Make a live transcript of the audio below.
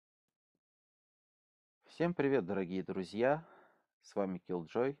Всем привет, дорогие друзья! С вами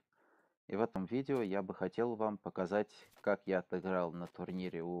Джой. И в этом видео я бы хотел вам показать, как я отыграл на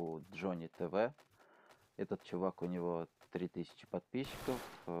турнире у Джони ТВ. Этот чувак, у него 3000 подписчиков.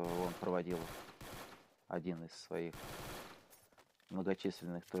 Он проводил один из своих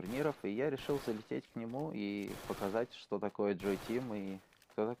многочисленных турниров. И я решил залететь к нему и показать, что такое Джой Тим и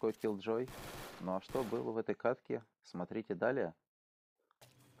кто такой Джой. Ну а что было в этой катке, смотрите далее.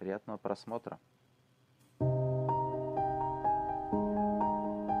 Приятного просмотра!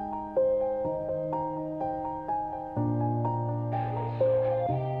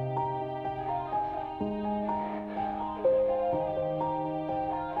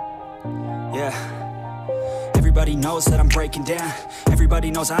 Yeah, everybody knows that I'm breaking down. Everybody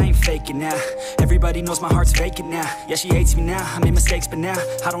knows I ain't faking now. Everybody knows my heart's vacant now. Yeah, she hates me now, I made mistakes but now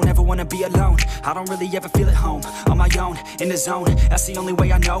I don't ever wanna be alone. I don't really ever feel at home. On my own, in the zone, that's the only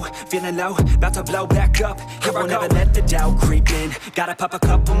way I know. Feeling low, about to blow back up. Here I won't ever let the doubt creep in. Gotta pop a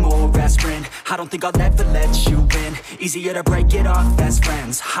couple more aspirin. I don't think I'll ever let you in. Easier to break it off as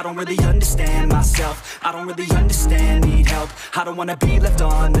friends. I don't really understand myself. I don't really understand, need help. I don't wanna be left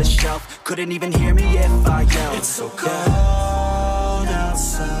on the shelf. Couldn't even hear me if I yelled. It's so cold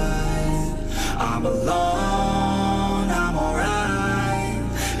outside, I'm alone, I'm alright.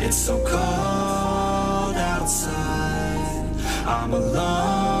 It's so cold outside, I'm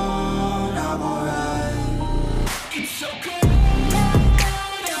alone, I'm alright. It's so cold.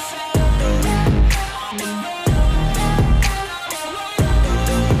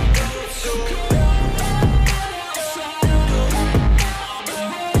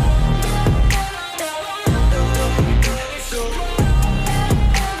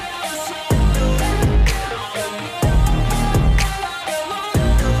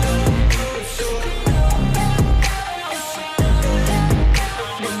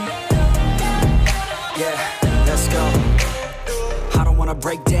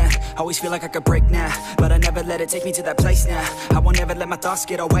 Break down, always feel like I could break now, but I never let it take me to that place now. I won't ever let my thoughts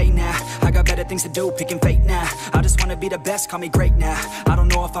get away now. I got better things to do, picking fate now. I just wanna be the best, call me great now. I don't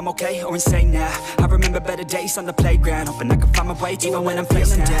know if I'm okay or insane now. I remember better days on the playground, hoping I can find my way. Even when I'm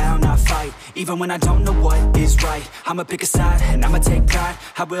feeling down, I fight. Even when I don't know what is right, I'ma pick a side and I'ma take pride.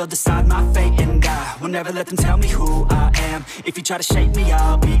 I will decide my fate and I will never let them tell me who I am. If you try to shape me,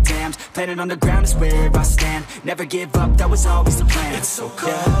 I'll be damned. Planet on the ground is where I stand. Never give up, that was always the plan. It's so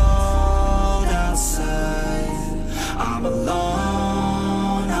cold outside, I'm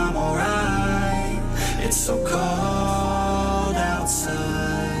alone, I'm alright. It's so cold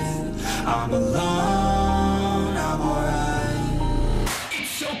outside, I'm alone, I'm alright. It's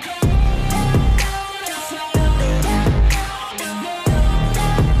so cold.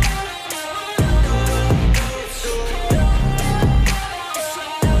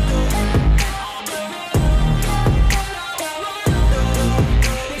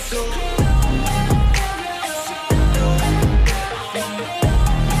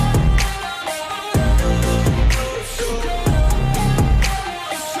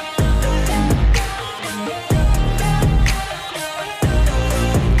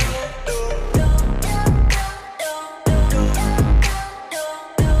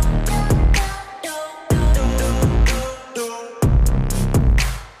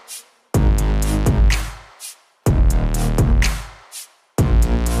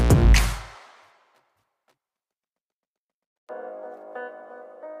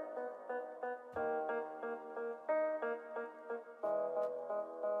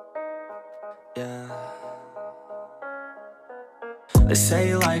 Yeah. They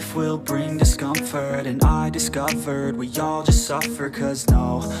say life will bring discomfort, and I discovered we all just suffer, cause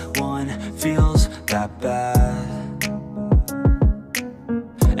no one feels that bad.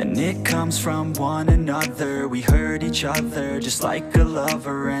 And it comes from one another. We hurt each other just like a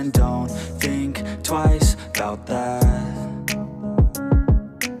lover, and don't think twice about that.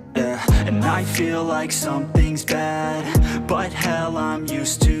 And I feel like something's bad, but hell, I'm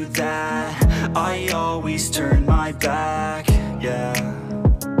used to that. I always turn my back, yeah.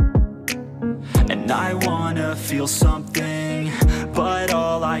 And I wanna feel something, but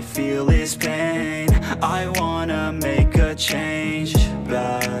all I feel is pain. I wanna make a change,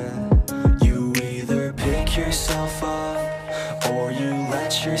 but you either pick yourself up or you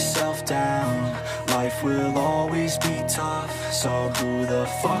let yourself down. Life will always be tough, so who the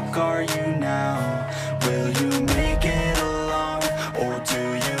fuck are you now? Will you make it alone, or do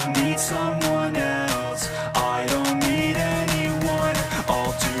you need someone else? I don't need anyone,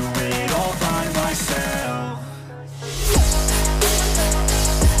 I'll do it all by myself.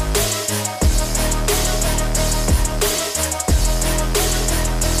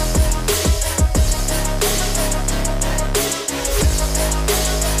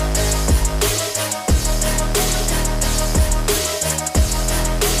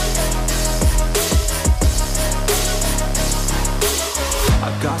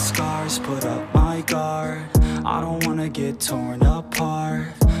 I've got scars, put up my guard. I don't wanna get torn apart.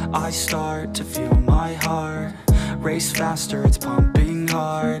 I start to feel my heart race faster, it's pumping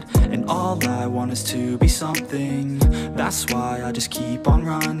hard. And all I want is to be something. That's why I just keep on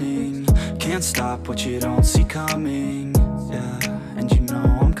running. Can't stop what you don't see coming. Yeah, and you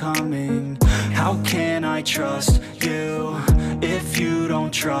know I'm coming. How can I trust you if you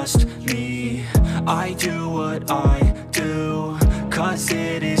don't trust me? I do what I do, cause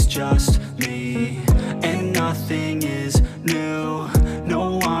it is just me. And nothing is new,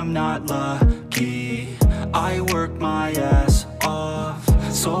 no I'm not lucky. I work my ass off,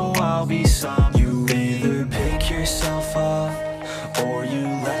 so I'll be some. You either pick yourself up, or you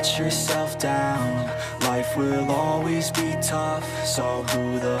let yourself down. Life will always be tough, so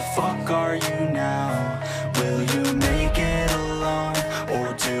who the fuck are you now? Will you make it alone,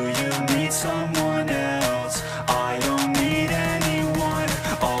 or do you need someone else? I don't need anyone,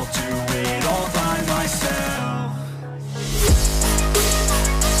 I'll do it all by myself.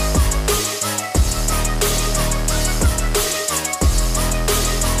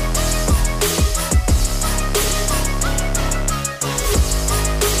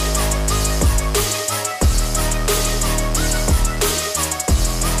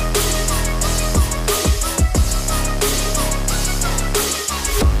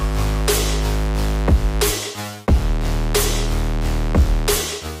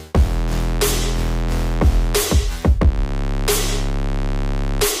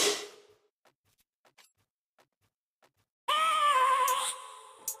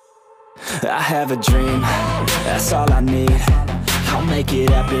 I have a dream, that's all I need. I'll make it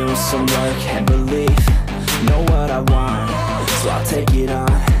happen with some work and belief. Know what I want, so I'll take it on.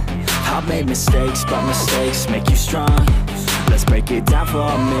 I've made mistakes, but mistakes make you strong. Let's break it down for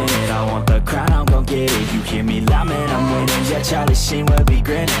a minute. I want the crown, I'm gon' get it. You hear me loud, man, I'm winning. Yeah, Charlie Sheen will be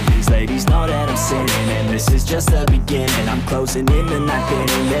grinning. These ladies know that I'm sinning, and this is just the beginning. I'm closing in the ninth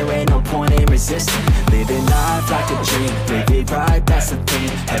inning, there ain't no point in resisting. Living life like a dream, live it right, that's the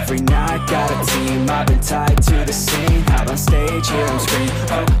thing. Every night, got a team, I've been tied to the scene. Out on stage, hear them scream,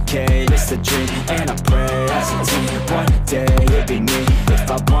 okay, it's the dream. And I pray as a team, one day it'll be me.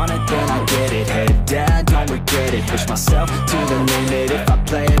 If I want it, then I get it. Head down, don't regret it. Push myself to the limit. If I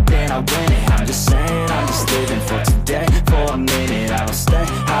play it, then I win it. I'm just saying, I'm just living for today. For a minute, I don't stay,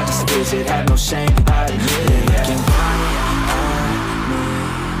 I just visit. Have no shame, I admit it. Looking right at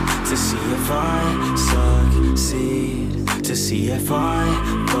me to see if I succeed, to see if I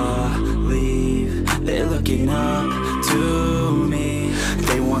believe. They're looking up to me.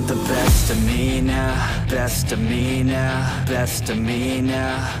 They want the best of me now, best of me now, best of me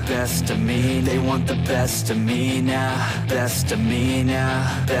now, best of me. They want the best of me now, best of me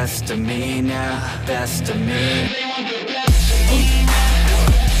now, best of me now, best of me. They want the best of me now.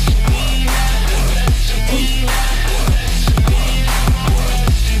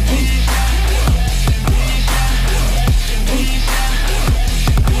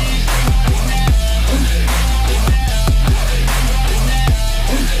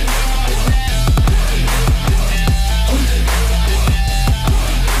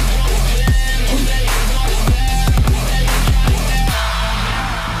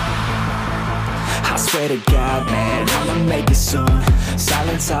 Swear to God, man, I'ma make it soon.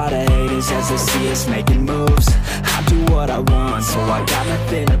 Silence all the haters as they see us making moves. I do what I want, so I got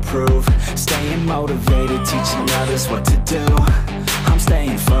nothing to prove. Staying motivated, teaching others what to do. I'm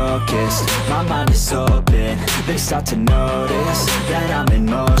staying focused, my mind is open. They start to notice that I'm in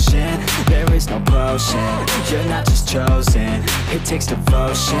motion. There is no potion, you're not just chosen. It takes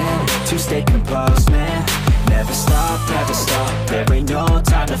devotion to stay composed, man. Never stop, there ain't no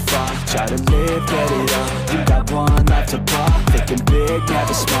time to fall. Try to live, get it up, you got one life to ball. Thinking big,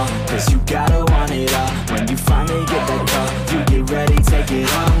 never small, cause you gotta want it all. When you finally get that call, you get ready, take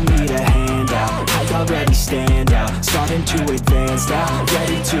it on. Need a handout, I already stand out. Starting to advance now,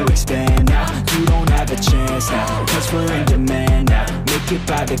 ready to expand now. You don't have a chance now, cause we're in demand now. Make it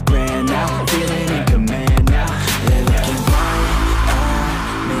by the grand now, feeling in command now. They're looking right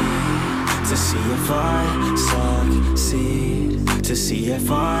at me to see if I succeed, to see if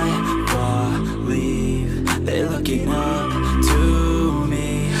I believe. They're looking up to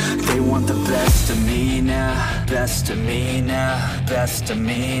me. They want the best of me now, best of me now, best of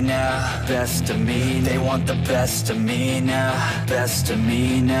me now, best of me. They want the best of me now, best of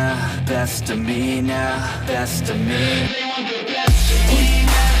me now, best of me now, best of me.